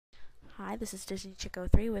Hi, this is Disney Chico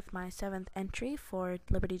 3 with my 7th entry for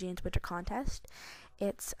Liberty Jane's Winter Contest.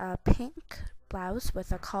 It's a pink blouse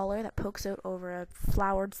with a collar that pokes out over a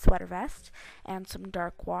flowered sweater vest and some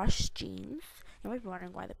dark wash jeans. You might be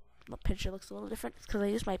wondering why the picture looks a little different. It's because I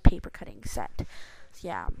used my paper cutting set. So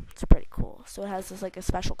yeah, it's pretty cool. So it has this like a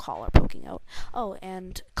special collar poking out. Oh,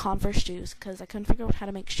 and Converse shoes, because I couldn't figure out how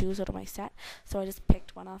to make shoes out of my set. So I just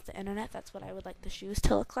picked one off the internet. That's what I would like the shoes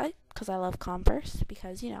to look like, because I love Converse,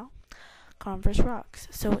 because, Converse rocks.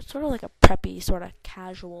 So it's sort of like a preppy, sort of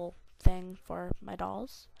casual thing for my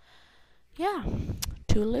dolls. Yeah.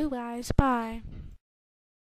 Toodaloo, guys. Bye.